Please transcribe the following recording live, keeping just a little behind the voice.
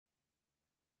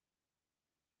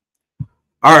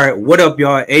All right, what up,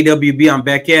 y'all? AWB, I'm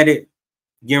back at it.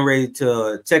 Getting ready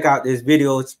to check out this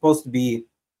video. It's supposed to be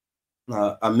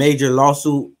a major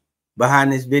lawsuit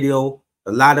behind this video.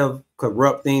 A lot of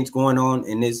corrupt things going on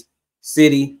in this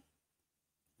city,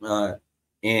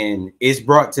 and it's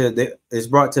brought to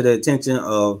the attention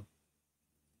of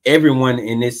everyone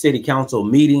in this city council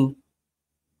meeting,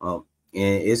 and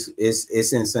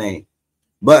it's insane.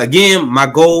 But again, my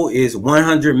goal is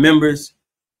 100 members,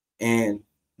 and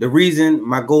the reason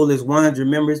my goal is 100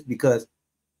 members because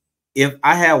if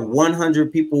I have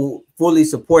 100 people fully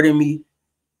supporting me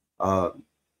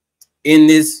in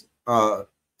this, in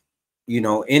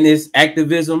this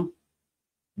activism,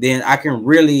 then I can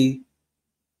really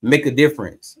make a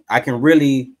difference. I can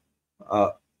really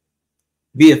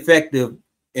be effective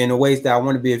in the ways that I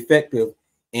want to be effective,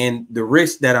 and the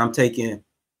risk that I'm taking,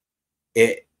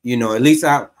 at least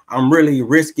I'm really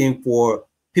risking for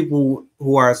people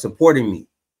who are supporting me.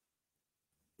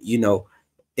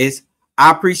 I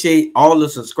appreciate all the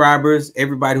subscribers,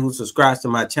 everybody who subscribes to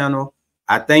my channel.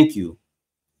 I thank you.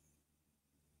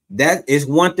 That is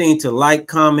one thing to like,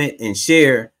 comment, and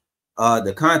share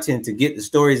the content to get the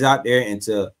stories out there and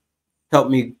to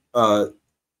help me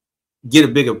get a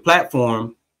bigger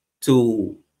platform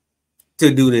to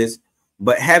do this.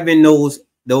 But having those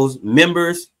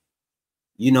members,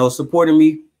 supporting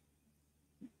me,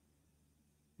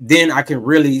 then I can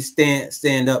really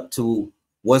stand up to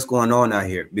what's going on out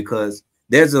here, because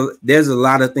there's a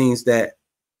lot of things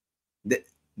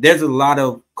there's a lot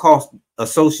of cost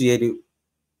associated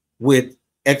with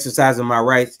exercising my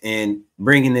rights and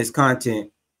bringing this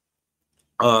content,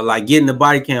 like getting the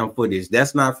body cam footage.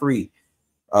 That's not free.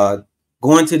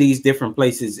 Going to these different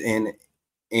places and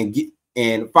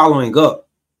following up,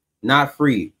 not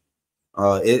free.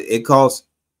 It costs,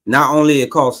 not only it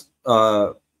costs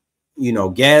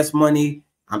gas money.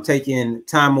 I'm taking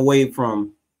time away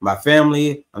from my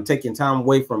family. I'm taking time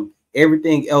away from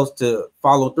everything else to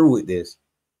follow through with this.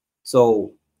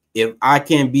 So if I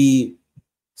can be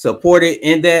supported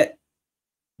in that,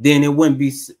 then it wouldn't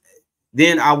be,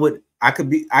 then I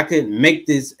could make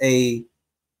this a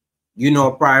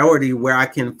priority where I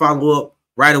can follow up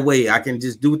right away. I can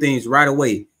just do things right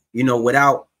away,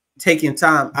 without taking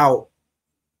time out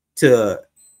to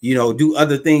do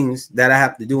other things that I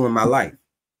have to do in my life.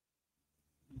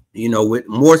 With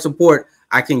more support,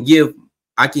 I can give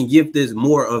this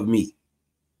more of me.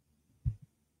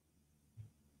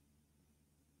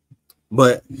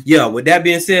 But yeah, with that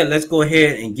being said, let's go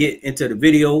ahead and get into the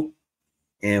video,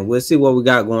 and we'll see what we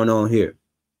got going on here.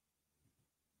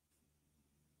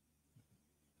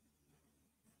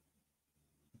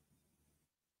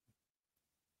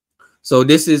 So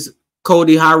this is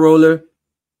Cody High Roller,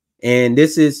 and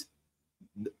this is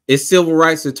civil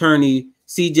rights attorney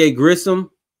CJ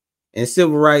Grissom and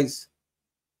civil rights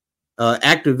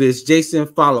activist Jason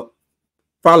Followell.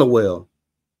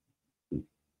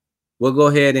 We'll go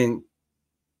ahead and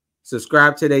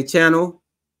subscribe to their channel.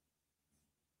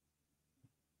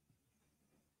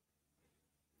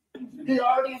 He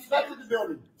already inspected the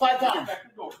building 5 times.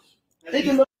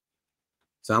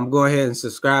 So I'm going ahead and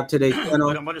subscribe to their channel.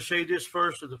 But I'm going to say this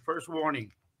first as the first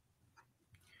warning.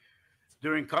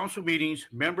 During council meetings,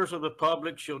 members of the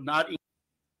public shall not.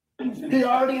 He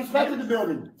already inspected the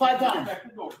building 5 times.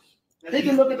 He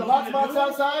can look at the hot spots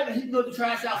outside, and he can look at the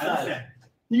trash outside.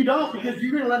 You don't, because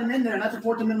you're going to let him in there, and that's a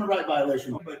 4th Amendment right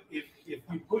violation. But if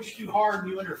you push too hard and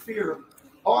you interfere.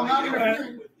 Oh, I'm not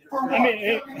interfering. For what?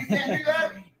 You can't do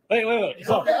that? Wait.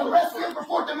 So, they arrest him for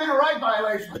 4th Amendment right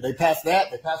violation. They passed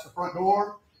that. They passed the front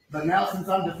door. But now, since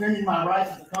I'm defending my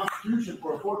rights as the Constitution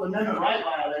for a 4th Amendment right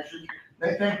violation,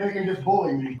 they think they can just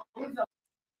bully me.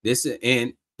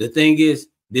 And the thing is,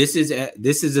 this is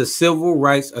a civil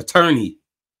rights attorney.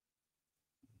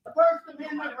 First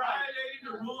Amendment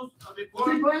right. the rules of the court.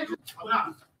 I'm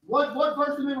not. What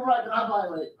First Amendment right did I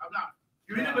violate? I'm not.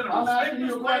 You're either going to respect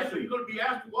this place or you're going to be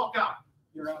asked to walk out.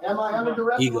 Am I under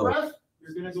duress of arrest?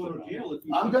 You're going to go to jail if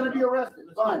you. I'm going to be arrested.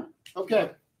 Fine.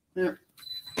 Okay. Here.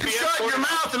 Shut your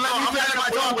mouth and let me finish my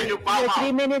talk with you. Your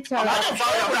 3 minutes are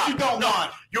up. You don't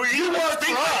want. You want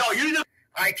to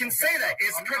I can say that.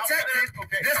 It's protected.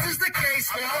 Okay. This is the case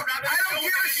law. I don't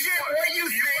give a shit what you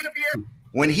think.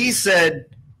 When he said,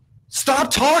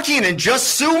 stop talking and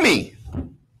just sue me.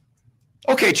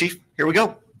 Okay, Chief, here we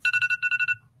go.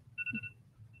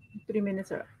 3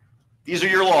 minutes are up. These are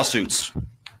your lawsuits.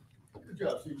 Good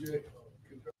job, CJ.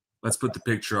 Let's put the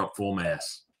picture up full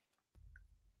mass.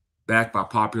 Backed by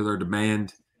popular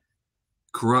demand,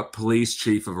 corrupt police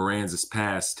chief of Aransas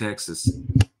Pass, Texas,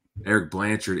 Eric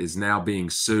Blanchard, is now being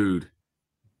sued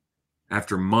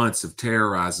after months of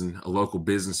terrorizing a local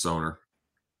business owner,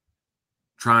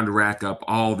 trying to rack up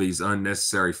all these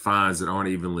unnecessary fines that aren't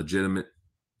even legitimate.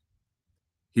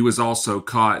 He was also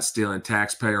caught stealing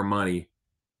taxpayer money,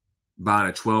 buying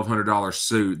a $1,200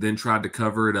 suit, then tried to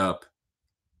cover it up.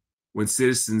 When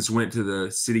citizens went to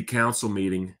the city council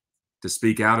meeting to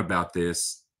speak out about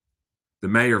this, the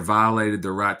mayor violated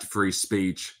their right to free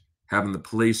speech, having the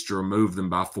police to remove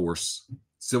them by force.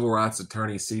 Civil rights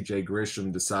attorney C.J.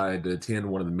 Grisham decided to attend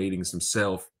one of the meetings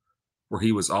himself, where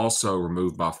he was also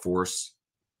removed by force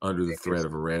under the threat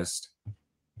of arrest.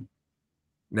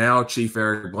 Now, Chief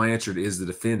Eric Blanchard is the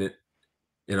defendant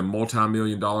in a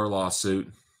multi-million-dollar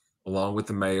lawsuit, along with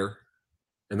the mayor,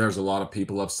 and there's a lot of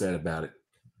people upset about it.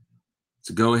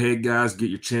 So go ahead, guys, get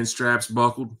your chin straps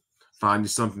buckled, find you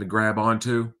something to grab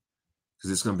onto,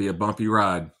 because it's going to be a bumpy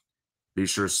ride. Be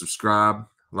sure to subscribe,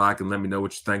 like, and let me know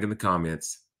what you think in the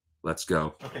comments. Let's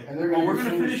go. Okay. Well, we're going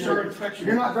to finish our inspection.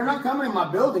 They're not coming in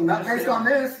my building, not based on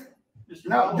this.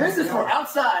 No, this is for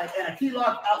outside and a key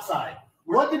lock outside.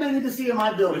 What do they need to see in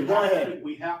my building? Go ahead.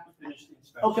 We have to finish the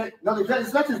inspection. Okay, no, the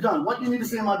inspection's done. What do you need to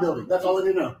see in my building? That's all I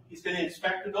need to know. He's going to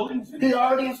inspect the buildings. He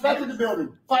already inspected the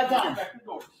building 5 times.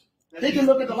 He can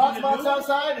look at the lockspots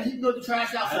outside and he can go to the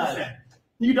trash outside.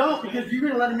 You don't, because you're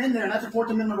going to let him in there, and that's a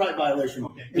Fourth Amendment right violation.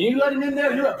 Okay. If you let him in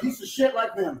there, you're a piece of shit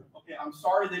like them. Okay, I'm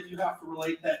sorry that you have to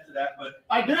relate that to that, but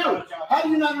I do. How do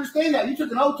you not understand that? You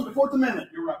took an oath to the Fourth Amendment.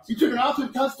 You're right. You took an oath to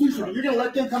the Constitution, and you're going to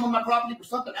let them come on my property for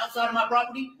something outside of my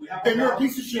property? Then you're a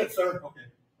piece of shit, sir. Okay.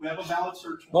 We have a valid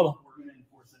search warrant. We're going to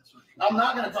enforce that search warrant. I'm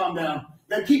not going to calm down.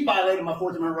 They keep violating my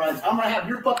Fourth Amendment rights. I'm going to have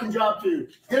your fucking job, too.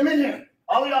 Get them in here.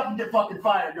 All of y'all can get fucking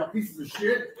fired, y'all pieces of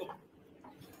shit.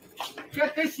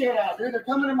 Check this shit out, dude. They're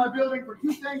coming in my building for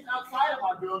 2 things outside of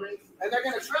my building, and they're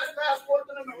going to trespass Fourth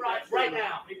Amendment rights right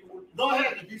now. Go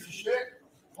ahead, you piece of shit.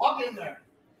 Walk in there.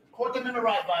 Fourth Amendment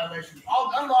right violation.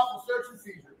 All unlawful search and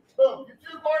seizure. Boom. You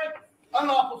too, Corey?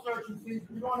 Unlawful search and seizure.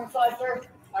 You going inside, sir?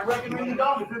 I recommend you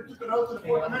don't if you took an oath to the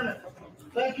Fourth Amendment.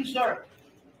 Thank you, sir.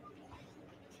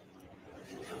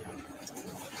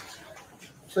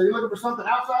 So you're looking for something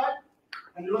outside,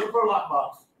 and you're looking for a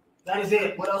lockbox. That is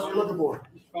it. What else are you looking for?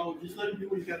 Just let him do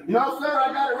what he's got to do. No, sir,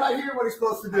 I got it right here, what he's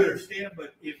supposed to I do. understand,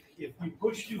 but if you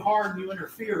push too hard and you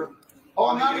interfere. Oh,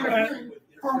 I'm not interfering.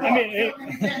 For what? You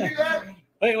can't do that?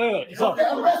 Wait. Okay,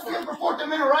 arrest him for Fourth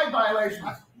Amendment right violation.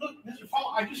 Look, Mr.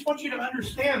 Paul, I just want you to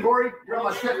understand. Corey, you're on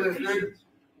my shit list, dude.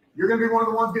 You're going to be one of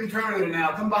the ones getting terminated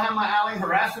now. Come behind my alley and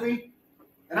harassing me.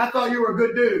 And I thought you were a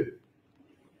good dude.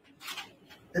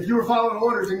 If you were following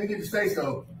orders, then you need to say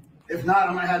so. If not,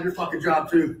 I'm going to have your fucking job,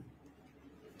 too.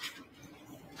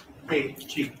 Hey,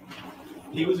 Chief,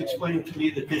 he was explaining to me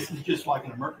that this is just like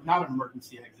not an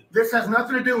emergency exit. This has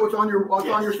nothing to do with on your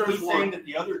search He's saying warrant. that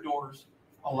the other doors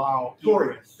allow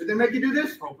Corey, egress. did they make you do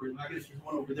this? Appropriate. I guess there's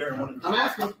one over there and one in the I'm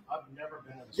asking. I've never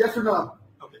been in this. Yes or no?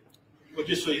 Okay. Well,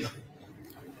 just so you know.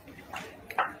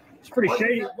 It's pretty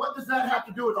shady. What does that have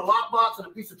to do with a lockbox and a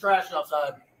piece of trash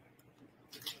outside?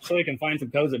 So we can find some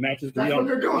codes that matches. That's what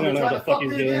they're doing. They're trying to fuck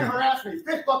me again, harass me.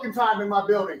 5th fucking time in my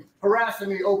building, harassing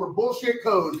me over bullshit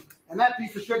codes. And that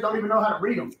piece of shit don't even know how to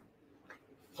read them.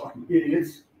 Fucking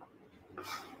idiots.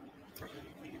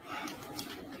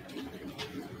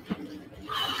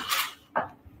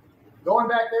 Going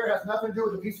back there has nothing to do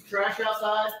with a piece of trash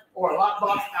outside or a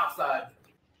lockbox outside.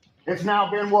 It's now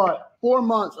been what? 4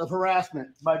 months of harassment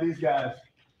by these guys.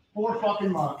 4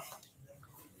 fucking months.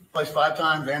 Placed 5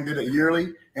 times and did it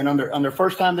yearly. And on their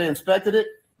first time they inspected it,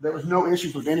 there was no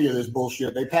issues with any of this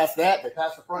bullshit. They passed that. They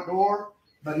passed the front door.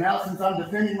 But now, since I'm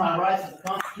defending my rights in the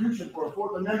Constitution for a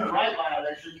Fourth Amendment right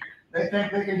violation, they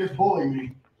think they can just bully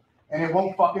me. And it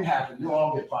won't fucking happen. You'll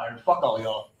all get fired. Fuck all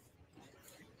y'all.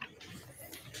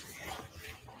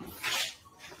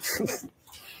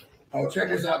 Oh, check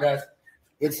this out, guys.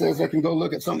 It says they can go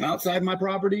look at something outside my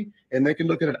property, and they can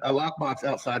look at a lockbox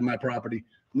outside my property.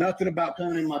 Nothing about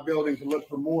coming in my building to look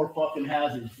for more fucking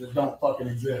hazards that don't fucking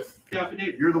exist.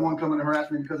 You're the one coming to harass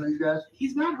me because of these guys?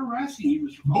 He's not harassing you,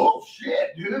 Mr.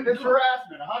 Bullshit, dude. It's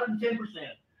harassment, 110%.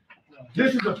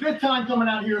 This is the 5th time coming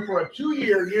out here for a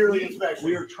 2-year yearly inspection.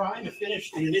 We are trying to finish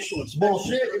the initial inspection.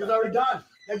 Bullshit, it was already done.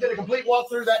 They did a complete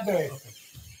walkthrough that day.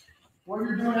 What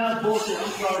you're doing now is bullshit. I'm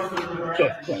sorry for the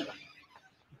harassment.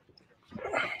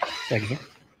 Thank you.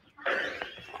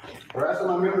 Harassing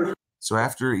my members. So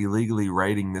after illegally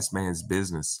raiding this man's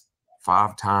business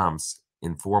 5 times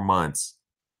in 4 months,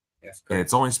 and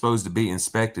it's only supposed to be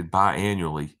inspected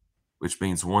biannually, which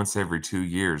means once every 2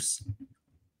 years.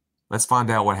 Let's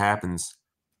find out what happens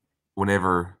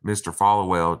whenever Mr.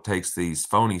 Followell takes these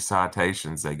phony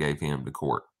citations they gave him to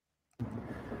court.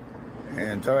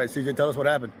 And all right, CJ, tell us what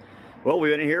happened. Well,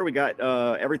 we went in here. We got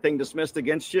everything dismissed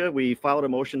against you. We filed a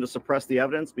motion to suppress the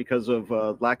evidence because of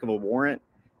lack of a warrant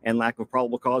and lack of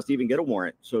probable cause to even get a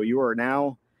warrant. So you are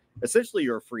now, essentially,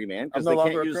 you're a free man. I'm no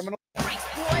longer a criminal.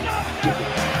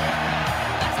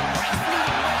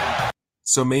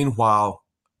 So meanwhile,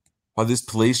 while this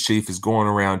police chief is going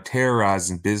around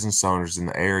terrorizing business owners in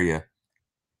the area,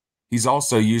 he's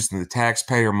also using the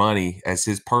taxpayer money as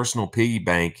his personal piggy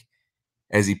bank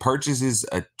as he purchases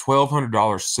a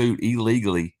 $1,200 suit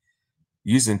illegally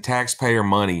using taxpayer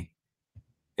money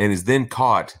and is then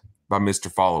caught by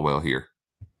Mr. Followell here.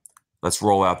 Let's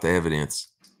roll out the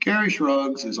evidence. Gary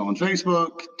Shrugs is on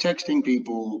Facebook, texting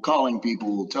people, calling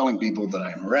people, telling people that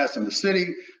I am harassing the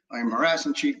city. I am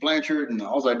harassing Chief Blanchard, and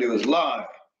all I do is lie.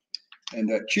 And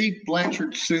that Chief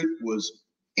Blanchard's suit was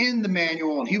in the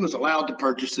manual, and he was allowed to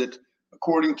purchase it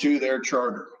according to their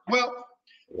charter. Well,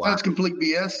 that's complete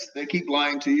BS. They keep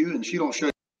lying to you, and she don't show.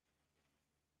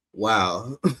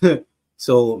 Wow.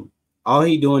 So all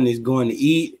he doing is going to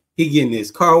eat. He getting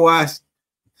his car washed.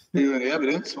 You any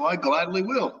evidence? So I gladly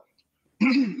will.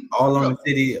 All on the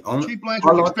city. On, Chief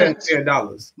Blanchard's expense.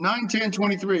 $9,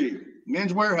 $910.23.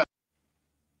 Men's Warehouse.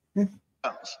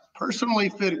 Personally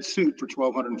fitted suit for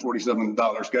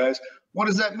 $1,247, guys. What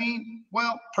does that mean?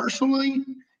 Well, personally,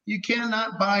 you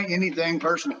cannot buy anything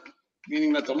personal,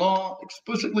 meaning that the law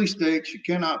explicitly states you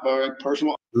cannot buy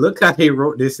personal. Look how they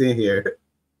wrote this in here.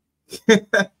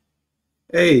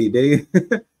 Hey, they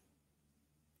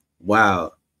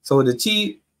wow. So the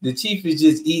chief is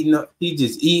just eating up. He's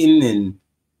just eating,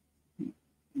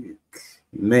 and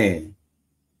man,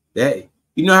 that,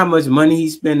 you know how much money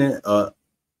he's spending?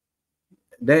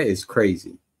 That is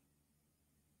crazy.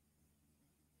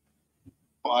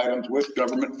 Items with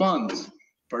government funds.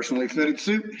 Personally fitted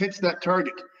suit hits that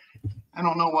target. I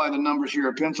don't know why the numbers here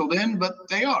are penciled in, but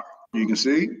they are. You can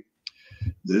see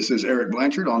this is Eric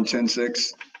Blanchard on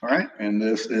 10/6. All right. And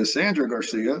this is Sandra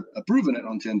Garcia approving it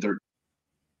on 10/13.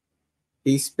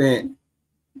 He spent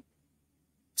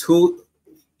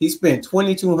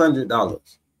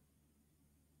 $2,200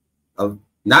 of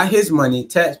not his money,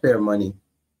 taxpayer money,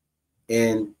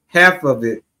 and half of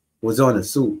it was on a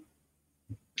suit.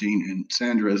 And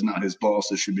Sandra is not his boss.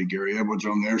 This should be Gary Edwards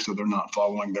on there, so they're not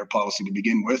following their policy to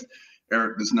begin with.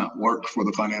 Eric does not work for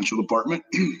the financial department.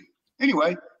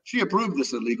 Anyway, she approved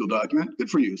this illegal document. Good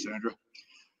for you, Sandra.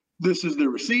 This is the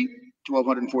receipt,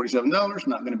 $1,247.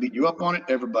 Not going to beat you up on it.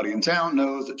 Everybody in town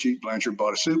knows that Chief Blanchard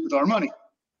bought a suit with our money.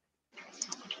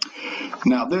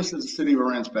 Now, this is the City of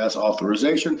Aransas Pass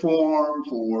authorization form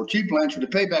for Chief Blanchard to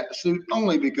pay back the suit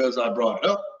only because I brought it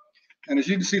up. And as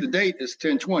you can see, the date is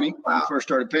 10/20 when he first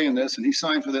started paying this, and he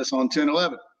signed for this on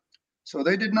 10/11. So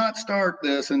they did not start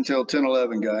this until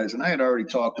 10/11, guys. And I had already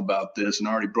talked about this and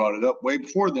already brought it up way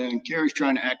before then. Carrie's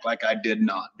trying to act like I did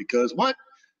not, because what?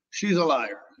 She's a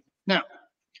liar. Now,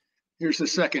 here's the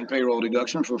second payroll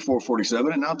deduction for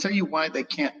 447, and I'll tell you why they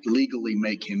can't legally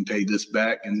make him pay this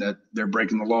back and that they're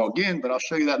breaking the law again, but I'll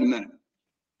show you that in a minute.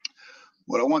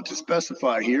 What I want to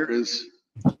specify here is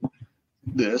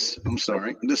this. I'm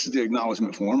sorry. This is the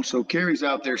acknowledgement form. So Carrie's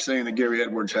out there saying that Gary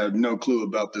Edwards had no clue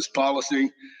about this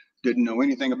policy, didn't know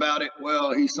anything about it.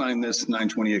 Well, he signed this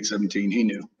 9/28/17. He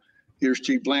knew. Here's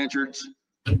Chief Blanchard's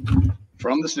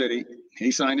from the city.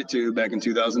 He signed it too back in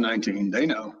 2019. They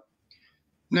know.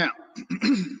 Now,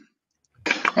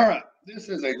 all right, this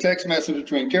is a text message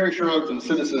between Carrie Shrugs and a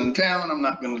citizen in town. I'm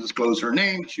not going to disclose her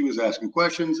name. She was asking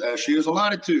questions, as she is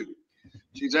allotted to.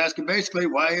 She's asking basically,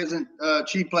 why isn't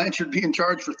Chief Blanchard being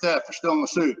charged for theft for stealing a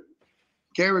suit?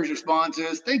 Carrie's response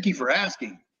is, thank you for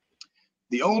asking.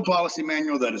 The old policy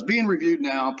manual that is being reviewed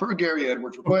now, per Gary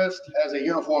Edwards' request, has a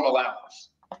uniform allowance.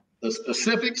 The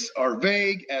specifics are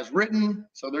vague as written,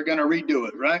 so they're going to redo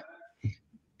it, right?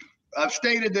 I've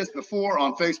stated this before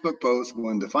on Facebook posts.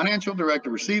 When the financial director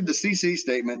received the CC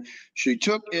statement, she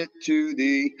took it to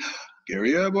the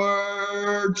Gary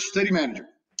Edwards city manager.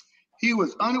 He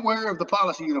was unaware of the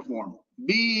policy uniform.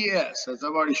 BS, as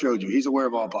I've already showed you. He's aware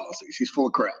of all policies. He's full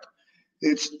of crap.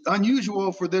 It's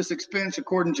unusual for this expense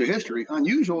according to history.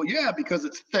 Unusual, yeah, because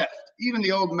it's theft. Even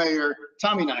the old mayor,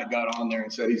 Tommy Knight, got on there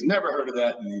and said he's never heard of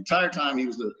that. And the entire time he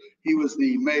was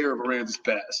the mayor of Aransas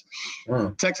Pass.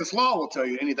 Texas law will tell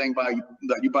you anything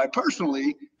that you buy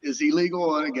personally is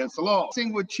illegal and against the law.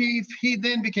 Same with Chief, he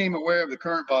then became aware of the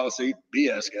current policy,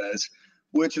 BS guys,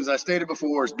 which, as I stated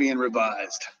before, is being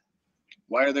revised.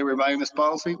 Why are they revising this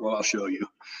policy? Well, I'll show you.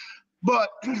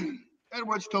 But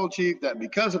Edwards told Chief that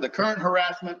because of the current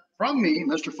harassment from me,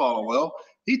 Mr. Followell,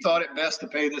 he thought it best to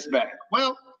pay this back.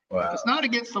 Well, if it's not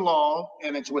against the law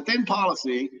and it's within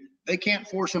policy, they can't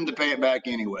force him to pay it back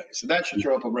anyway. So that should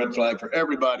throw up a red flag for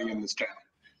everybody in this town.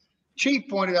 Chief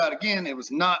pointed out again it was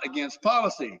not against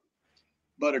policy,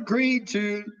 but agreed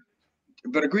to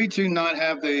not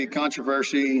have the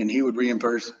controversy, and he would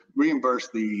reimburse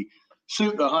the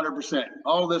suit 100%.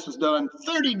 All of this was done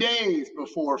 30 days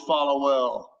before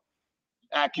Followell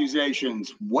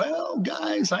accusations. Well,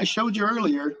 guys, I showed you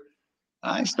earlier,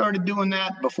 I started doing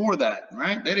that before that,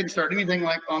 right? They didn't start anything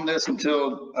like on this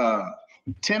until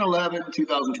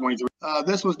 10/11/2023.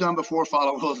 This was done before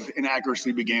Followell's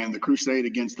inaccuracy began, the crusade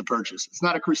against the purchase. It's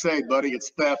not a crusade, buddy,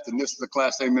 it's theft, and this is a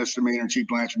Class A misdemeanor, and Chief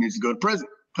Blanchard needs to go to prison.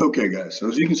 Okay, guys, so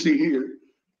as you can see here,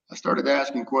 I started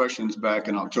asking questions back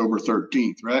in October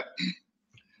 13th, right?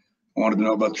 Wanted to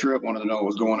know about the trip, wanted to know what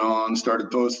was going on,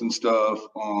 started posting stuff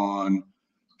on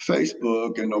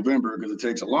Facebook in November because it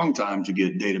takes a long time to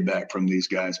get data back from these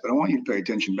guys. But I want you to pay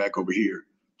attention back over here.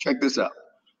 Check this out.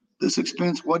 This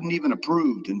expense wasn't even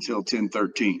approved until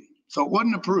 10/13. So it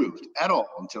wasn't approved at all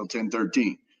until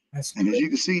 10/13. And as you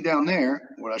can see down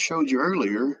there, what I showed you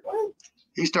earlier,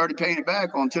 he started paying it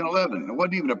back on 10/11. It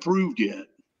wasn't even approved yet.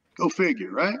 Go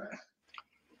figure, right?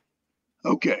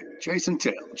 Okay, chase and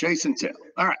tail, chase and tail.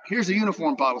 All right, here's a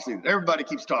uniform policy that everybody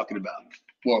keeps talking about.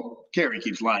 Well, Kerry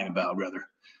keeps lying about, rather.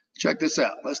 Check this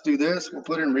out. Let's do this. We'll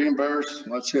put in reimburse.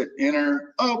 Let's hit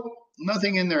enter. Oh,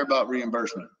 nothing in there about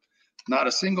reimbursement. Not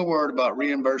a single word about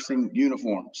reimbursing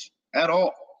uniforms at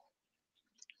all.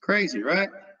 Crazy, right?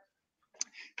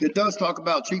 It does talk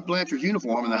about Chief Blanchard's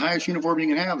uniform, and the highest uniform you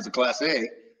can have is a Class A.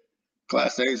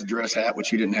 Class A is a dress hat, which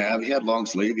he didn't have. He had long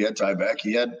sleeve, he had tie back,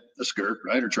 he had a skirt,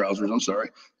 right, or trousers, I'm sorry.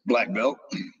 Black belt,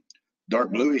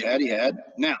 dark blue, he had.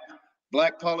 Now,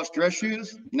 black polished dress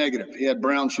shoes, negative. He had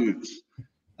brown shoes.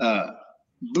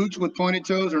 Boots with pointed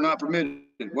toes are not permitted.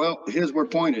 Well, his were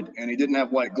pointed, and he didn't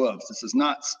have white gloves. This does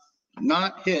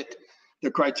not hit the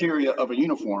criteria of a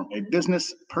uniform. A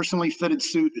business personally fitted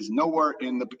suit is nowhere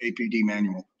in the APD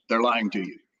manual. They're lying to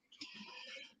you.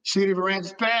 City of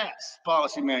Aransas Pass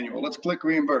policy manual. Let's click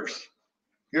reimburse.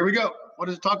 Here we go. What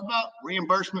does it talk about?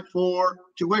 Reimbursement for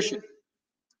tuition.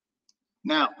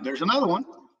 Now, there's another one.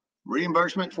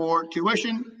 Reimbursement for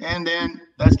tuition, and then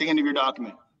that's the end of your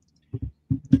document.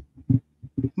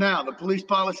 Now, the police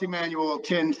policy manual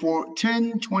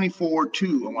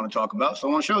 1024-2 I want to talk about, so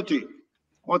I want to show it to you.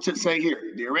 What's it say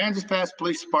here? The Aransas Pass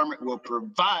Police Department will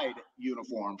provide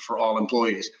uniforms for all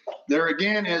employees. There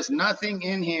again is nothing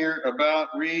in here about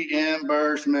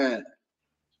reimbursement.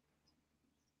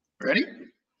 Ready?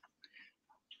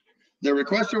 The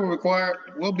requester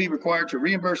will be required to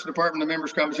reimburse the department of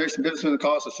members' compensation, benefits, and the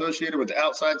costs associated with the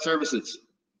outside services.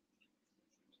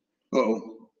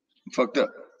 Uh-oh, I'm fucked up.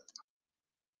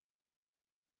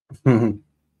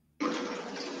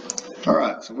 All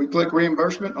right, so we click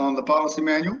reimbursement on the policy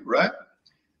manual, right?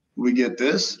 We get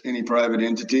this, any private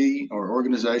entity or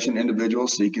organization, individual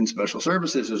seeking special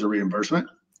services as a reimbursement.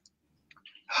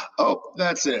 Oh,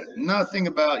 that's it. Nothing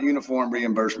about uniform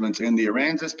reimbursements in the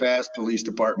Aransas Pass Police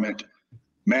Department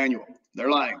manual. They're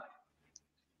lying.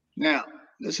 Now,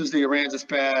 this is the Aransas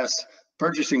Pass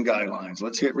purchasing guidelines.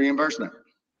 Let's hit reimbursement.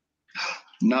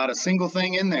 Not a single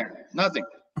thing in there. Nothing.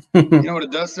 You know what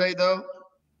it does say, though?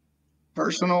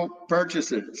 Personal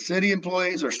purchases. City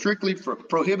employees are strictly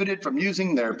prohibited from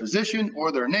using their position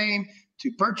or their name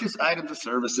to purchase items or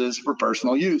services for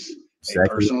personal use. A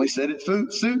personally fitted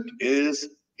suit is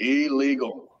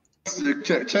illegal.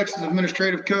 Texas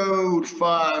Administrative Code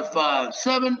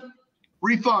 557.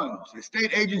 Refunds. A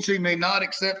state agency may not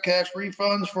accept cash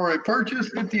refunds for a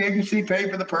purchase if the agency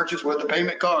paid for the purchase with a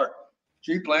payment card.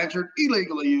 Chief Blanchard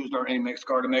illegally used our Amex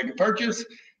card to make a purchase.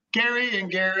 Gary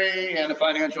and the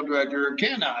financial director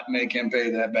cannot make him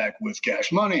pay that back with cash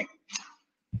money.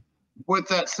 With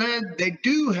that said, they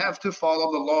do have to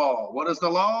follow the law. What is the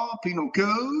law? Penal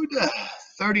Code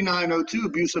 3902,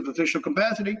 abuse of official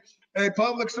capacity. A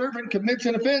public servant commits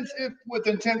an offense if with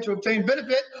intent to obtain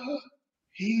benefit.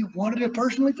 He wanted a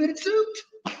personally fitted suit.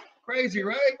 Crazy,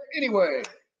 right? Anyway,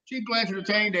 Chief Blanchard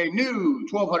obtained a new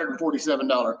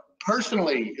 $1,247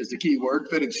 personally is the key word,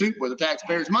 fitted suit with the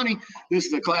taxpayers' money. This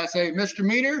is a Class A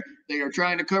misdemeanor. They are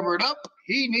trying to cover it up.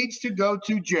 He needs to go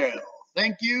to jail.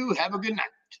 Thank you. Have a good night.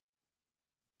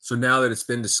 So now that it's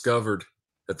been discovered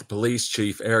that the police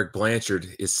chief, Eric Blanchard,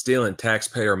 is stealing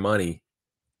taxpayer money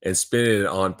and spending it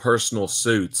on personal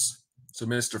suits, so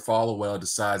Minister Followell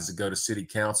decides to go to city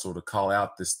council to call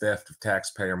out this theft of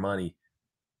taxpayer money,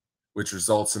 which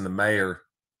results in the mayor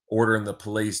ordering the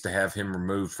police to have him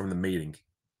removed from the meeting.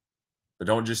 But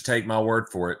don't just take my word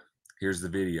for it. Here's the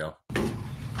video.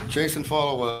 Jason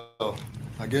Followell,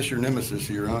 I guess your nemesis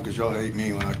here, huh? Because y'all hate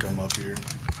me when I come up here.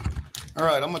 All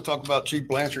right, I'm going to talk about Chief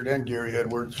Blanchard and Gary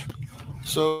Edwards.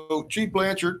 So Chief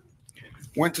Blanchard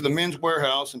went to the Men's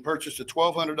Warehouse and purchased a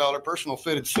 $1,200 personal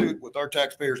fitted suit with our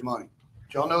taxpayers' money.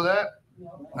 Did y'all know that?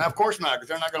 No. Now, of course not, because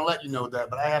they're not going to let you know that,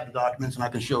 but I have the documents and I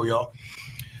can show y'all.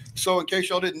 So in case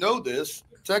y'all didn't know this,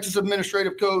 Texas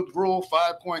Administrative Code Rule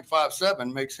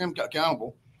 5.57 makes him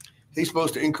accountable. He's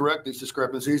supposed to incorrect these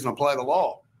discrepancies and apply the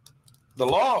law. The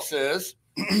law says,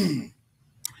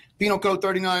 Penal Code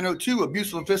 3902,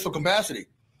 abuse of official capacity.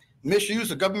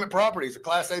 Misuse of government property is a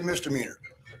Class A misdemeanor.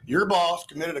 Your boss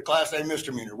committed a Class A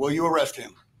misdemeanor. Will you arrest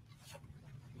him?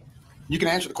 You can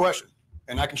answer the question,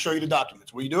 and I can show you the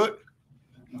documents. Will you do it?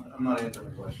 I'm not answering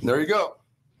the question. There you go.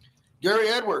 Gary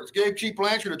Edwards gave Chief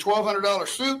Blanchard a $1,200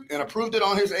 suit and approved it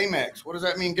on his Amex. What does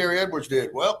that mean Gary Edwards did?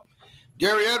 Well,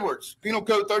 Gary Edwards, Penal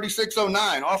Code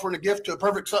 3609, offering a gift to a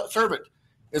perfect servant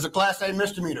is a Class A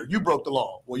misdemeanor. You broke the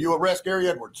law. Will you arrest Gary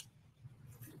Edwards?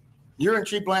 You're in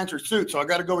Chief Blanchard's suit, so I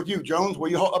got to go with you. Jones, will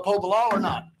you uphold the law or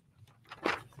not?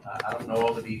 I don't know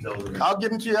all the details. I'll give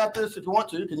them to you after this if you want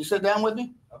to. Can you sit down with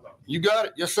me? Okay. You got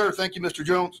it. Yes, sir. Thank you, Mr.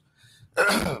 Jones.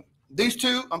 These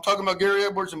two, I'm talking about Gary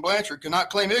Edwards and Blanchard, cannot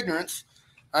claim ignorance.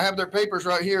 I have their papers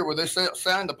right here where they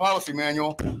signed the policy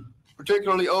manual,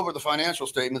 particularly over the financial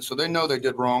statements, so they know they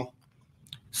did wrong.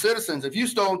 Citizens, if you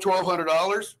stole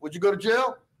 $1,200, would you go to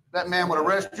jail? That man would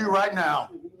arrest you right now.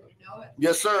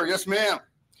 Yes, sir. Yes, ma'am.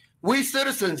 We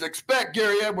citizens expect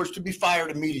Gary Edwards to be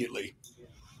fired immediately.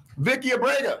 Vicky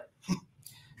Abrega,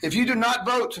 if you do not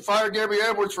vote to fire Gary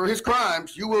Edwards for his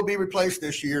crimes, you will be replaced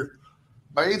this year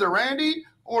by either Randy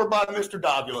or by Mr.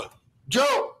 Davila.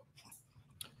 Joe,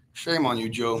 shame on you,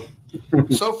 Joe.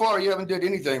 So far, you haven't did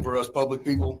anything for us public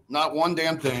people. Not one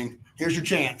damn thing. Here's your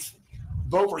chance.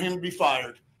 Vote for him to be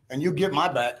fired, and you get my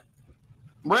back.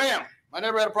 Ram, I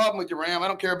never had a problem with you, Ram. I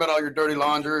don't care about all your dirty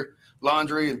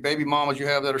laundry and baby mamas you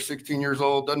have that are 16 years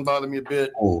old. Doesn't bother me a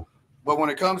bit. Oh. But when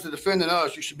it comes to defending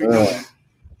us, you should be doing it.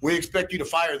 We expect you to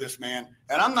fire this man.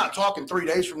 And I'm not talking 3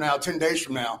 days from now, 10 days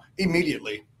from now,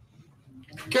 immediately.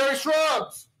 Carrie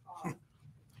Shrugs,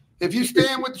 if you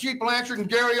stand with Chief Blanchard and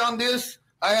Gary on this,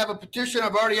 I have a petition.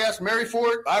 I've already asked Mary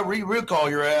for it. I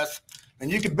recall your ass. And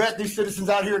you can bet these citizens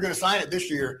out here are going to sign it this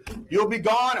year. You'll be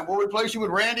gone, and we'll replace you with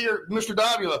Randy or Mr.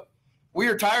 Davila. We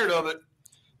are tired of it.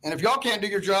 And if y'all can't do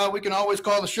your job, we can always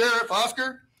call the sheriff,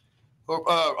 Oscar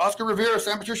Rivera,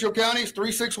 San Patricio County's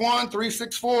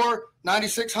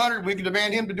 361-364-9600. We can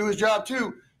demand him to do his job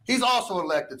too. He's also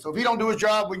elected. So if he don't do his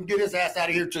job, we can get his ass out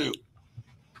of here too.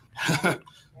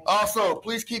 Also,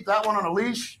 please keep that one on a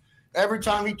leash. Every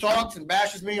time he talks and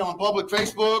bashes me on public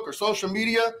Facebook or social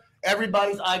media,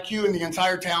 everybody's IQ in the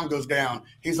entire town goes down.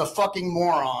 He's a fucking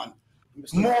moron.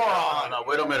 Moron. No,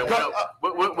 wait a minute.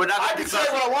 We're not. I can say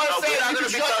what I want to say. You can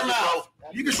shut your mouth.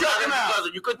 You can shut your mouth.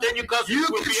 You can then you cuss. You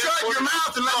can shut your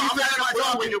mouth and let me finish my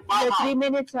talk. Your 3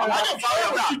 minutes are I up. don't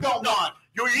care what you don't want.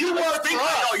 You work for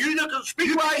us. No, you need to speak.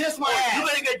 You might kiss my ass. You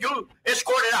better get you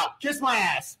escorted out. Kiss my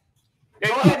ass.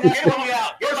 Go ahead and escort me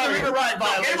out. First Amendment right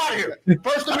violation. Get him out of here.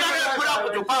 First I'm not Amendment going to put up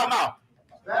with your foul mouth.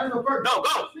 No, go.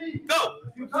 Go.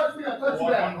 If you touch me, I touch you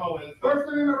back. First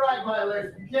Amendment right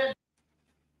violation. You can't.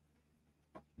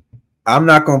 I'm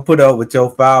not going to put up with your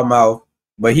foul mouth,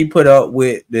 but he put up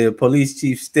with the police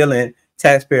chief stealing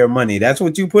taxpayer money. That's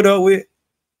what you put up with?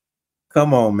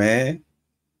 Come on, man.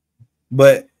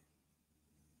 But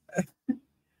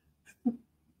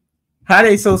how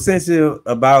they so sensitive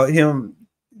about him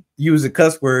using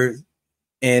cuss words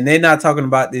and they're not talking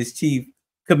about this chief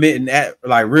committing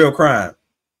like real crime?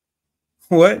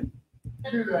 What?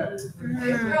 I'm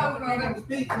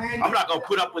not going to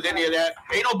put up with any of that.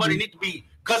 Ain't nobody need to be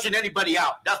cussing anybody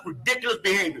out. That's ridiculous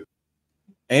behavior.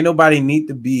 Ain't nobody need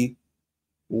to be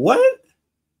what?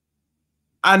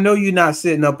 I know you're not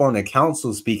sitting up on the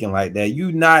council speaking like that.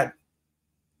 You not.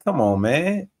 Come on,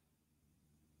 man.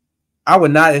 I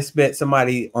would not expect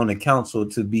somebody on the council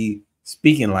to be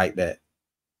speaking like that.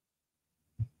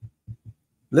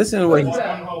 Listen to what he's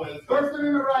saying. First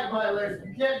Amendment right violation.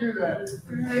 You can't do that.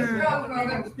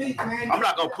 I'm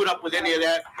not going to put up with any of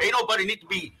that. Ain't nobody need to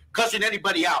be cussing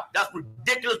anybody out. That's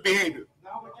ridiculous behavior.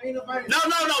 No.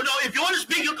 If you want to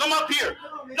speak, you come up here.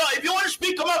 No, if you want to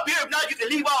speak, come up here. If not, you can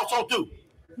leave also too.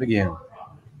 Again.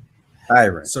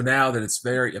 Tyrant. So now that it's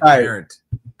very apparent,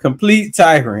 complete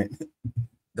tyrant,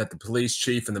 that the police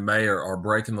chief and the mayor are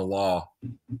breaking the law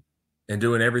and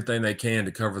doing everything they can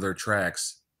to cover their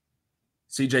tracks,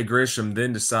 CJ Grisham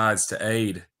then decides to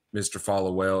aid Mr.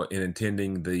 Followell in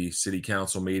attending the city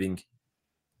council meeting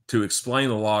to explain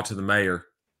the law to the mayor,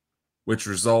 which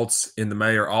results in the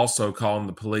mayor also calling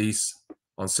the police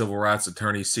on civil rights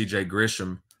attorney CJ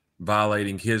Grisham,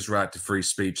 violating his right to free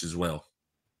speech as well.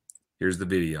 Here's the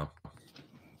video.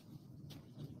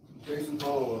 Jason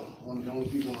Followell, one of the only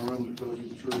people in the room that tells you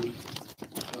the truth.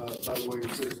 By the way, your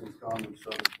citizens' comments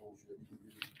are bullshit.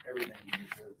 Everything you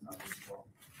said is not your fault.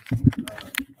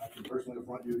 I can personally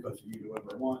affront you because you do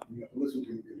whatever I want. You have to listen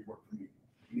to me because you work for me.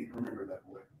 You need to remember that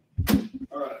way.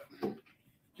 All right.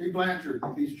 Chief Blanchard,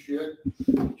 you piece of shit.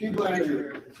 Chief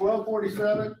Blanchard,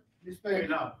 1247. You spent.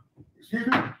 No. Excuse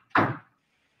me?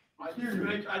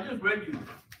 I just read you.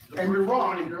 And you're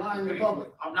wrong, and you're lying to the public.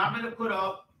 I'm not gonna put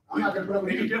up. I'm not gonna put up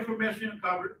with any you. defamation of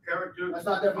character. That's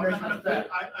not defamation, that's fact.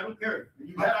 I don't care.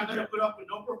 I'm not gonna put up with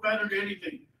no profanity or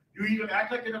anything. You either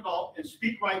act like an adult and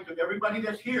speak right to everybody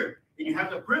that's here, and you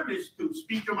have the privilege to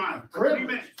speak your mind.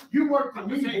 Privilege? You work for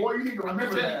me, boy, you need to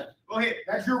remember that. Go ahead.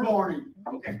 That's your warning.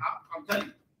 Okay, I'm telling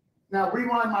you. Now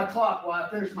rewind my clock while I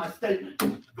finish my statement.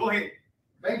 Go ahead.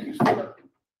 Thank you, sir.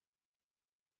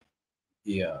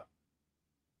 Yeah.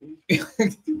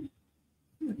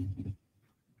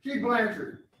 Chief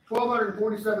Blanchard,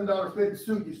 $1,247 fitted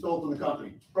suit you stole from the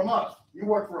company. From us. You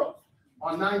work for us.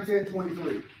 On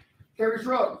 9/10/23. Kerry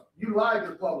Shrubs, you lied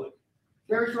to the public.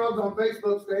 Kerry Shrubs on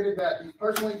Facebook stated that these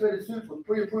personally fitted suits were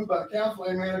pre-approved by the council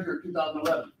and manager in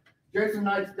 2011. Jason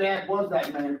Knight's dad was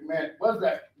that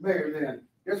mayor then.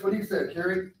 Guess what he said,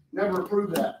 Kerry? Never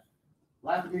approved that.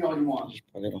 Laugh at me all you want.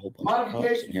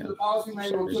 Modifications to the policy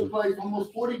manual took place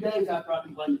almost 40 days after I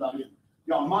complained about him.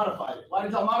 Y'all modified it. Why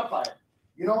did y'all modify it?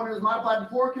 You know when it was modified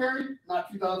before, Kerry?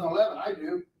 Not 2011. I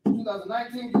do.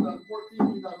 2019,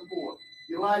 2014, 2004.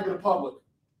 You lied to the public.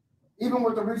 Even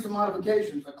with the recent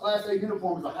modifications, a Class A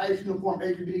uniform is the highest uniform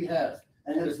APD has,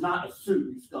 and it is not a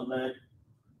suit, you scumbag.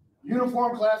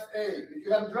 Uniform Class A. Did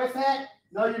you have a dress hat?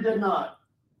 No, you did not.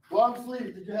 Long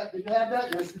sleeves. Did you have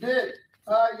that? Yes, you did.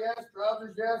 Tie, yes.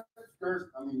 Trousers, yes. Skirts.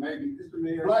 I mean, maybe. Mr.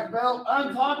 Mayor. Black belt.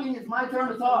 I'm talking. It's my turn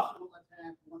to talk.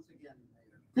 Once again,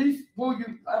 Mayor. Peace. Well,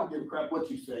 I don't give a crap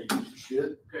what you say, you piece of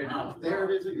shit. Okay, now there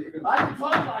it is again. I can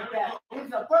talk like that.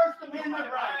 It's a First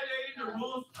Amendment right.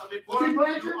 Chief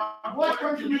Blanchard, what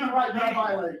First Amendment right did I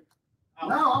violate?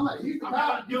 No, I'm not. He's the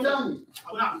cop. You tell me.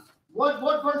 I'm not. What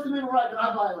First Amendment right did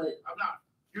I violate? I'm not.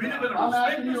 You're either going to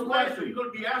respect this place or you're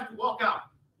going to be asked to walk out.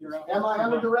 Am I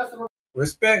under duress?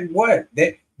 Respect what?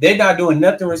 They're not doing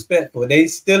nothing respectful. They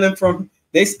stealing from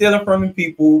the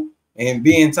people and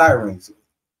being tyrants.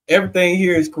 Everything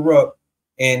here is corrupt,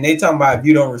 and they talking about if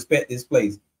you don't respect this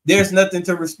place. There's nothing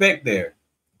to respect there.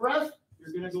 Arrest?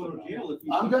 You're gonna go to jail if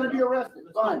you. I'm gonna be arrested.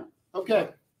 Fine. Okay.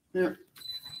 Here.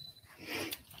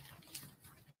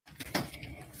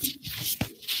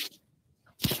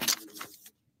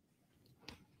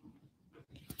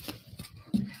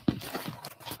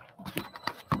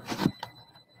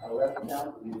 Oh,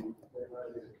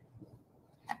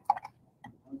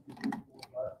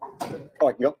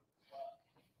 I can go.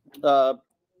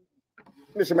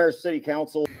 Mr. Mayor, City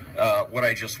Council. What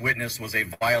I just witnessed was a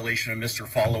violation of Mr.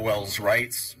 Followell's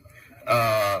rights.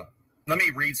 Let me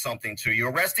read something to you.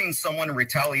 Arresting someone in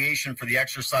retaliation for the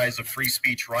exercise of free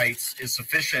speech rights is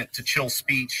sufficient to chill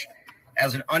speech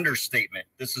as an understatement.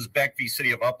 This is Beck v.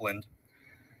 City of Upland.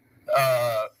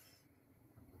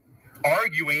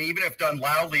 Arguing, even if done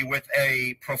loudly with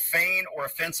a profane or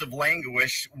offensive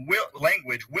language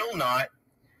will not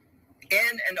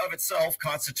in and of itself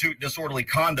constitute disorderly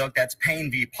conduct. That's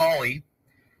Payne v. Pauley.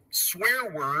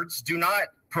 Swear words do not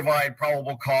provide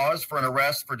probable cause for an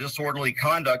arrest for disorderly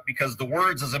conduct because the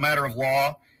words as a matter of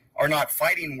law are not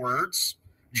fighting words.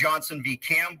 Johnson v.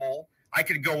 Campbell. I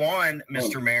could go on,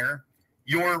 Mr. Mayor.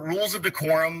 Your rules of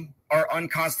decorum are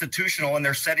unconstitutional and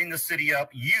they're setting the city up,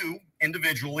 you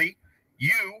individually,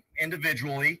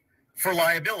 for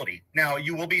liability. Now,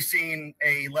 you will be seeing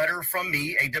a letter from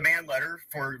me, a demand letter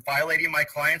for violating my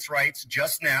client's rights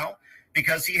just now,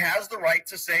 because he has the right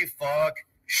to say fuck,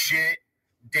 shit,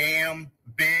 damn,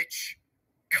 bitch,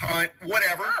 cunt,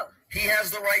 whatever. He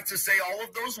has the right to say all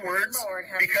of those words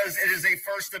because it is a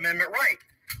First Amendment right.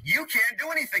 You can't do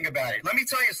anything about it. Let me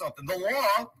tell you something. The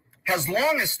law has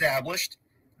long established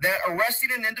that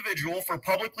arresting an individual for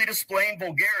publicly displaying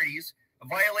vulgarities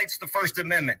violates the First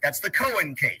Amendment. That's the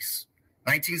Cohen case,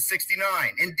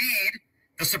 1969. Indeed,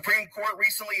 the Supreme Court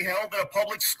recently held that a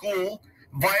public school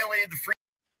violated the free.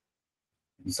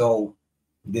 So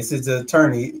this is the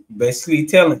attorney basically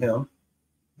telling him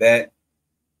that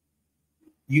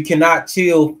you cannot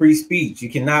chill free speech. You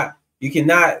cannot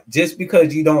just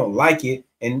because you don't like it.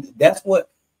 And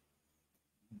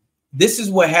this is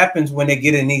what happens when they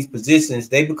get in these positions.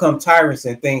 They become tyrants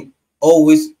and think, oh,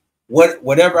 it's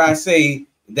whatever I say,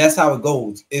 that's how it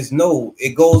goes.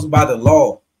 It goes by the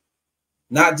law,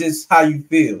 not just how you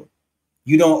feel.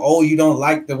 You don't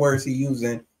like the words he's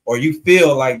using, or you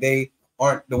feel like they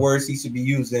aren't the words he should be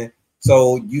using.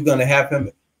 So you're gonna have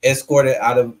him escorted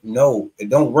out of. No, it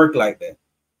don't work like that.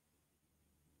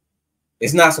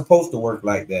 It's not supposed to work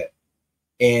like that.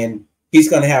 And he's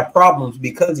going to have problems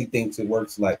because he thinks it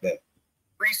works like that.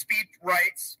 Free speech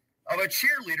rights of a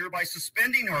cheerleader by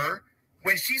suspending her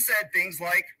when she said things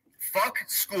like fuck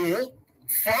school,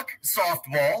 fuck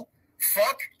softball,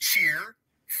 fuck cheer,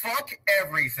 fuck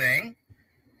everything.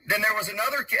 Then there was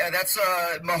another, that's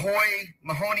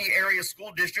Mahoney Area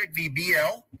School District,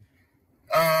 VBL.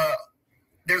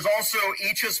 There's also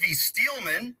Eachus v.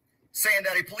 Steelman saying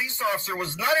that a police officer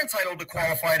was not entitled to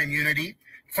qualified immunity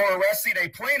for arresting a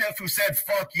plaintiff who said,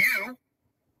 fuck you.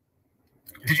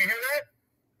 Did you hear that?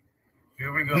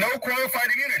 Here we go. No qualified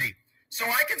immunity. So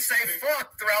I can say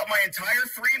fuck throughout my entire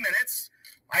 3 minutes.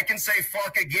 I can say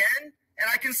fuck again, and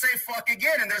I can say fuck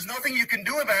again, and there's nothing you can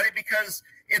do about it because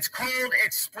it's called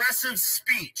expressive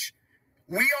speech.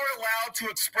 We are allowed to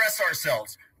express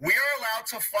ourselves. We are allowed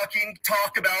to fucking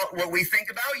talk about what we think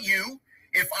about you.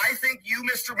 If I think you,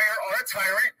 Mr. Mayor, are a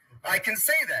tyrant, I can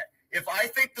say that. If I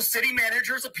think the city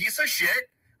manager is a piece of shit,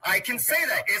 I can say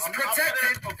that. It's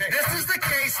protected. This is the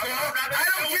case law. I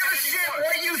don't give a shit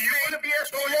what you think.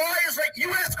 The law is right.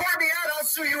 You escort me out, I'll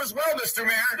sue you as well, Mr.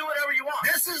 Mayor. Do whatever you want.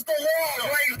 This is the law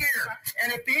right here.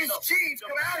 And if these chiefs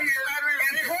come out here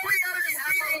and pull me out of this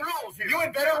meeting, you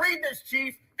had better read this,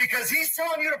 chief, because he's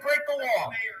telling you to break the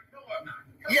law.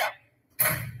 Yeah.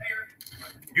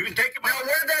 You can take him Now, out.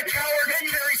 where'd that coward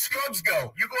Kerry Scrubs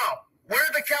go? You go out.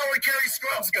 Where'd the coward Kerry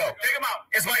Scrubs go? Take him out.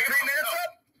 Is my 3 minutes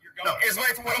up? No.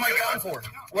 What am I gone for?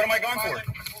 What am I gone for?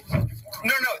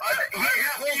 No. He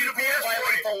pulls you to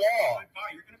violate the law.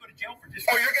 You're going to go to jail for this.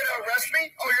 Oh, you're going to arrest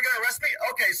me? Oh, you're going to arrest me?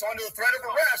 Okay, so under the threat of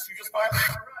arrest, you just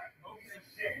violated.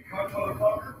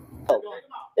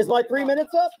 Is my 3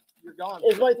 minutes up? You're gone.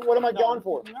 What am I gone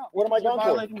for? What am I gone for?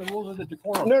 Violating the rules of the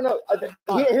decorum. No.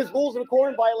 His rules of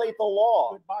decorum violate the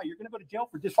law. Goodbye. You're going to go to jail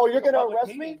for this. Oh, you're going to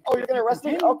arrest me? Oh, you're going to arrest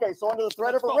me? Okay, so under the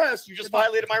threat of arrest, you just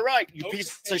violated my right, you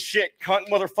piece of shit, cunt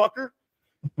motherfucker.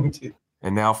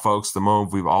 And now, folks, the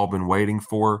moment we've all been waiting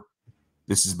for.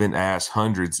 This has been asked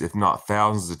hundreds, if not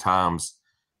thousands of times.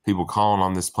 People calling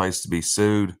on this place to be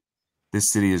sued.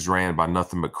 This city is ran by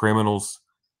nothing but criminals.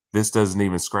 This doesn't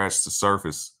even scratch the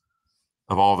surface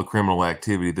of all the criminal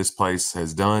activity this place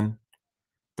has done.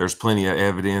 There's plenty of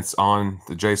evidence on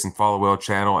the Jason Followell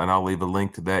channel, and I'll leave a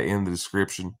link to that in the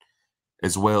description,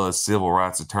 as well as civil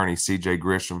rights attorney CJ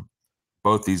Grisham.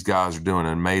 Both these guys are doing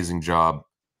an amazing job.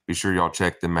 Be sure y'all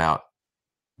check them out,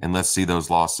 and let's see those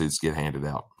lawsuits get handed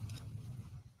out.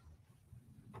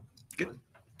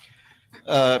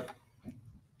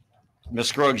 Ms.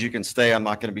 Scruggs, you can stay. I'm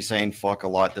not going to be saying fuck a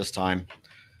lot this time.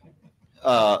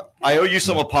 I owe you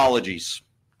some apologies.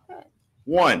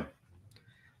 One,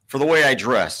 for the way I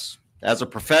dress. As a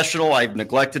professional, I've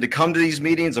neglected to come to these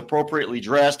meetings appropriately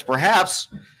dressed, perhaps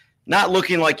not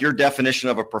looking like your definition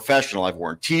of a professional. I've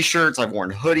worn T-shirts, I've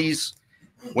worn hoodies,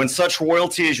 when such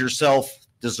royalty as yourself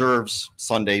deserves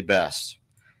Sunday best.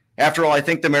 After all, I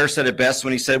think the mayor said it best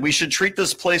when he said we should treat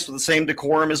this place with the same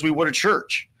decorum as we would a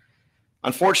church.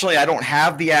 Unfortunately, I don't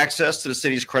have the access to the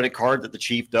city's credit card that the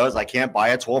chief does. I can't buy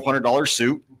a $1,200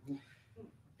 suit.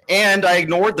 And I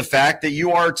ignored the fact that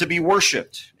you are to be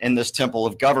worshipped in this temple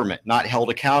of government, not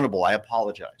held accountable. I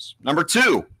apologize. Number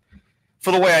two,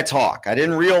 for the way I talk. I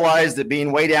didn't realize that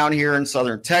being way down here in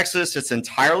southern Texas, it's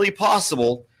entirely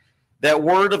possible that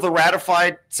word of the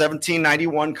ratified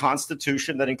 1791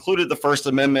 Constitution that included the First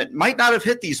Amendment might not have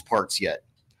hit these parts yet,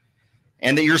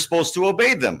 and that you're supposed to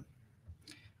obey them.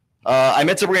 I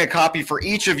meant to bring a copy for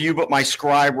each of you, but my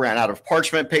scribe ran out of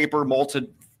parchment paper, molted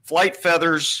flight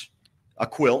feathers, a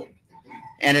quill,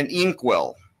 and an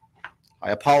inkwell.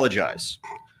 I apologize.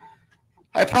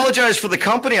 I apologize for the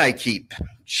company I keep.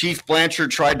 Chief Blanchard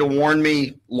tried to warn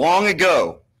me long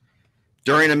ago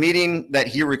during a meeting that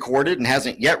he recorded and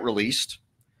hasn't yet released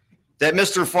that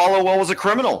Mr. Followell was a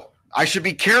criminal. I should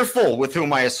be careful with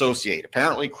whom I associate.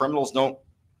 Apparently criminals aren't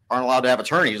allowed to have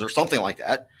attorneys or something like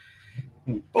that.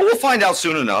 But we'll find out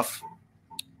soon enough.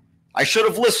 I should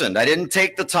have listened. I didn't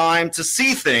take the time to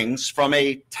see things from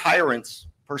a tyrant's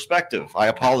perspective. I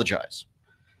apologize.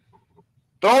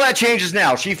 But all that changes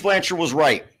now. Chief Blanchard was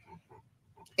right.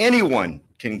 Anyone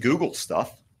can Google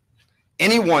stuff.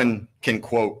 Anyone can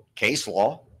quote case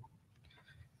law.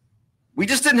 We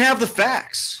just didn't have the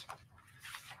facts.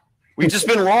 We've just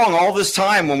been wrong all this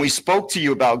time when we spoke to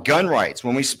you about gun rights,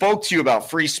 when we spoke to you about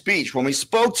free speech, when we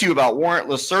spoke to you about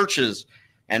warrantless searches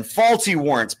and faulty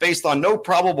warrants based on no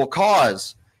probable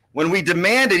cause. When we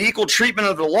demanded equal treatment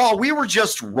of the law, we were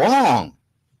just wrong.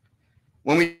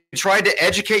 When we tried to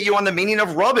educate you on the meaning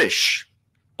of rubbish.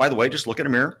 By the way, just look in a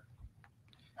mirror.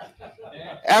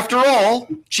 After all,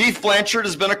 Chief Blanchard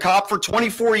has been a cop for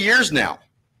 24 years now.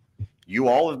 You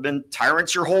all have been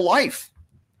tyrants your whole life.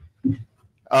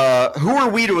 Who are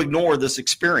we to ignore this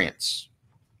experience?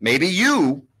 Maybe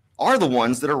you are the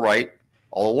ones that are right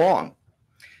all along.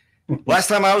 Last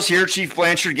time I was here, Chief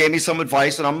Blanchard gave me some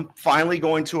advice, and I'm finally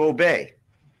going to obey.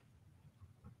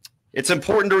 It's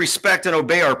important to respect and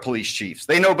obey our police chiefs.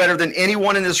 They know better than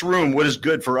anyone in this room what is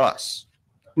good for us.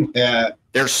 Yeah.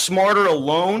 They're smarter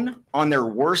alone on their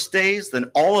worst days than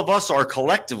all of us are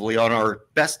collectively on our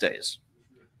best days.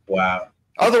 Wow.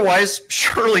 Otherwise,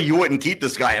 surely you wouldn't keep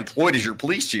this guy employed as your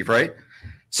police chief, right?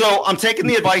 So I'm taking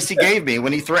the advice he gave me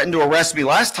when he threatened to arrest me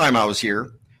last time I was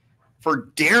here for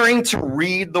daring to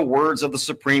read the words of the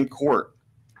Supreme Court.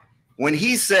 When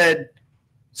he said,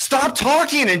 "Stop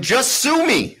talking and just sue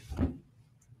me."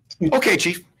 Okay,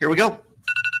 Chief, here we go.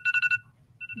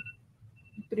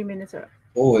 3 minutes are up.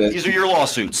 Oh, These are your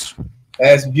lawsuits.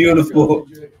 That's beautiful.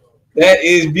 That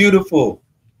is beautiful.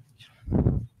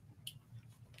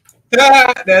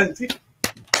 That's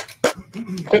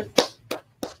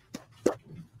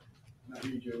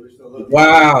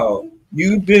wow.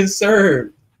 You've been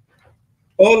served.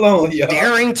 Hold on, y'all.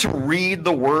 Daring to read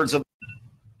the words of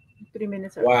 3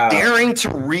 minutes are up. Wow. daring to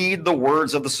read the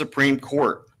words of the Supreme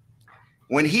Court.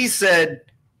 When he said,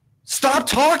 "Stop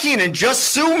talking and just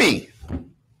sue me."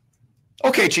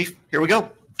 Okay, Chief, here we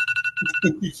go.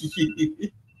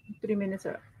 3 minutes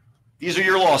are up. These are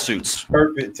your lawsuits.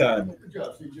 Perfect timing. Good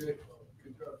job, CJ.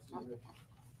 Good job, CJ.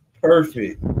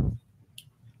 Perfect.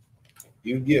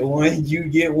 You get one. You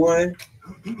get one.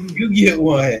 You get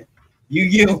one. You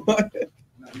get one.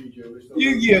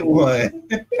 You get one.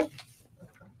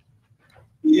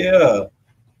 Yeah.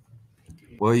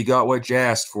 Well, you got what you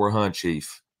asked for, huh,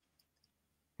 Chief?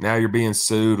 Now you're being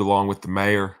sued along with the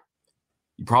mayor.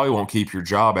 You probably won't keep your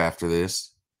job after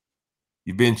this.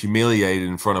 You've been humiliated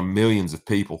in front of millions of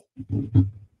people.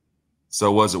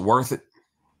 So was it worth it?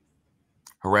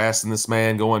 Harassing this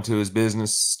man, going to his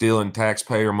business, stealing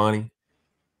taxpayer money?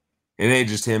 It ain't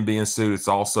just him being sued, it's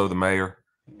also the mayor.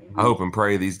 I hope and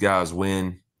pray these guys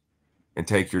win and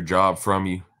take your job from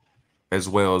you, as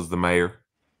well as the mayor.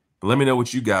 But let me know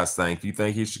what you guys think. Do you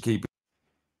think he should keep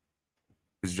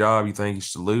his job? You think he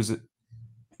should lose it?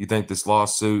 You think this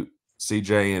lawsuit,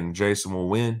 CJ and Jason will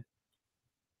win?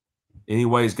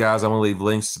 Anyways, guys, I'm going to leave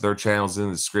links to their channels in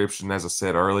the description. As I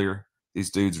said earlier, these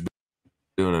dudes are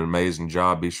doing an amazing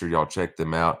job. Be sure y'all check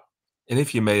them out. And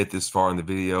if you made it this far in the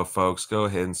video, folks, go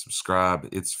ahead and subscribe.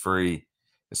 It's free.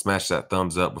 And smash that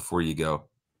thumbs up before you go.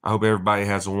 I hope everybody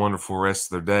has a wonderful rest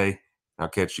of their day. I'll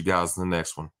catch you guys in the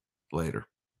next one. Later.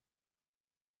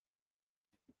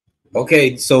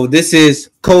 Okay, so this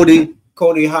is Cody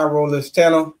High Roller's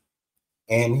channel,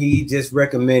 and he just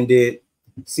recommended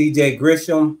CJ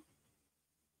Grisham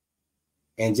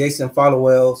and Jason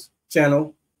Followell's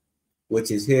channel,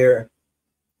 which is here.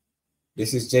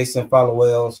 This is Jason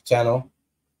Followell's channel.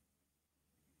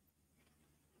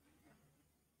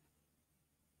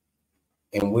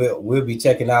 And we'll be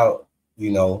checking out,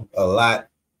 you know, a lot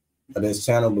of this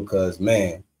channel because,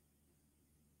 man,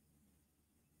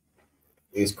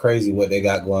 it's crazy what they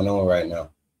got going on right now.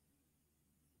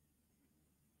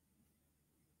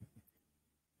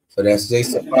 So that's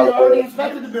Jason. He already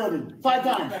inspected the building 5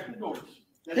 times.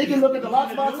 He can look at the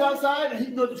lock spots outside, and he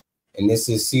can go to. And this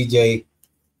is CJ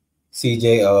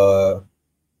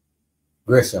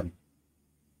Grisham.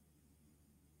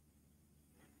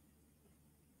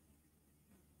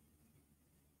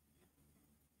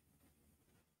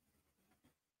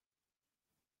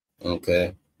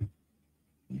 Okay.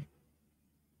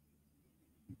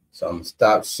 So I'm gonna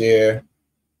stop share.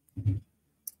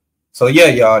 So yeah,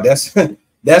 y'all, that's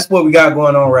that's what we got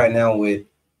going on right now with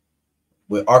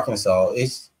Arkansas.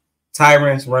 It's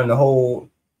tyrants run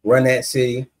that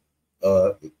city.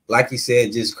 Like you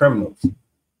said, just criminals.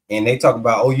 And they talk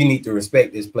about, oh, you need to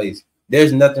respect this place.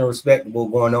 There's nothing respectable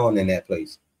going on in that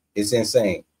place. It's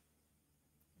insane.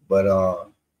 But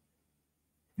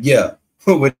yeah,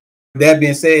 with that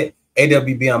being said,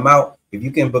 AWB, I'm out. If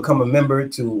you can become a member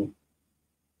to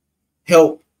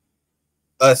help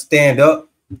us stand up,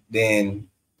 then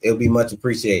it'll be much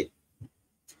appreciated.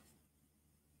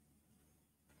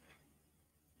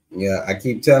 Yeah, I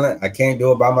keep telling, I can't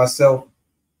do it by myself.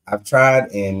 I've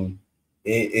tried, and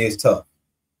it is tough.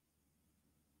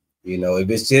 You know, if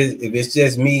it's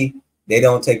just me, they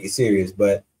don't take it serious.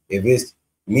 But if it's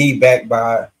me backed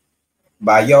by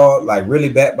y'all, like really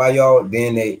backed by y'all,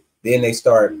 then they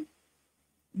start,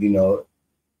 you know,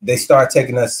 they start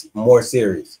taking us more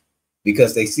serious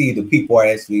because they see the people are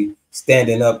actually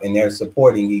standing up and they're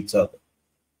supporting each other.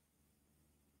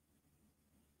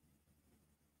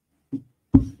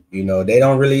 You know, they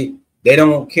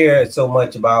don't care so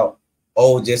much about,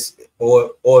 oh, just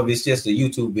or if it's just a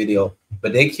YouTube video.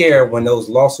 but they care when those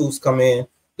lawsuits come in,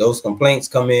 those complaints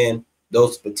come in,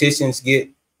 those petitions get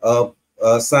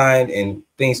signed, and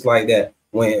things like that.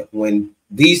 When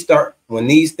these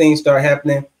things start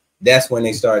happening, that's when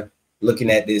they start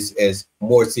looking at this as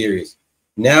more serious.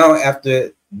 Now,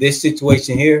 after this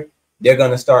situation here, they're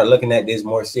gonna start looking at this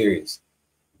more serious.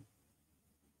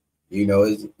 You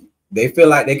know, they feel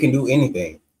like they can do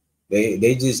anything.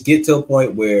 They just get to a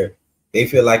point where they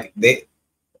feel like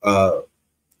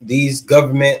these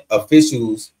government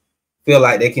officials feel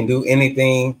like they can do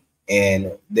anything,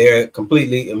 and they're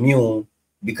completely immune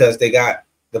because they got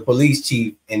the police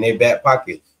chief in their back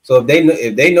pocket. So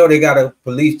if they know they got a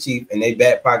police chief in their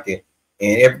back pocket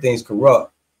and everything's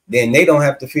corrupt, then they don't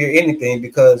have to fear anything,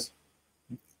 because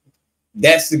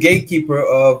that's the gatekeeper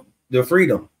of their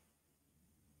freedom.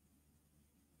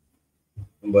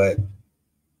 But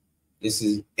this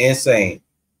is insane.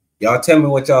 Y'all tell me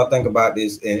what y'all think about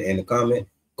this in the comment.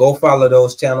 Go follow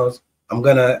those channels. I'm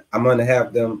gonna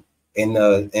have them in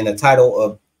the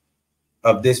title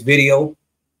of this video.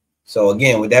 So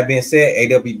again, with that being said,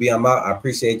 AWB, I'm out. I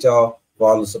appreciate y'all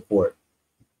for all the support.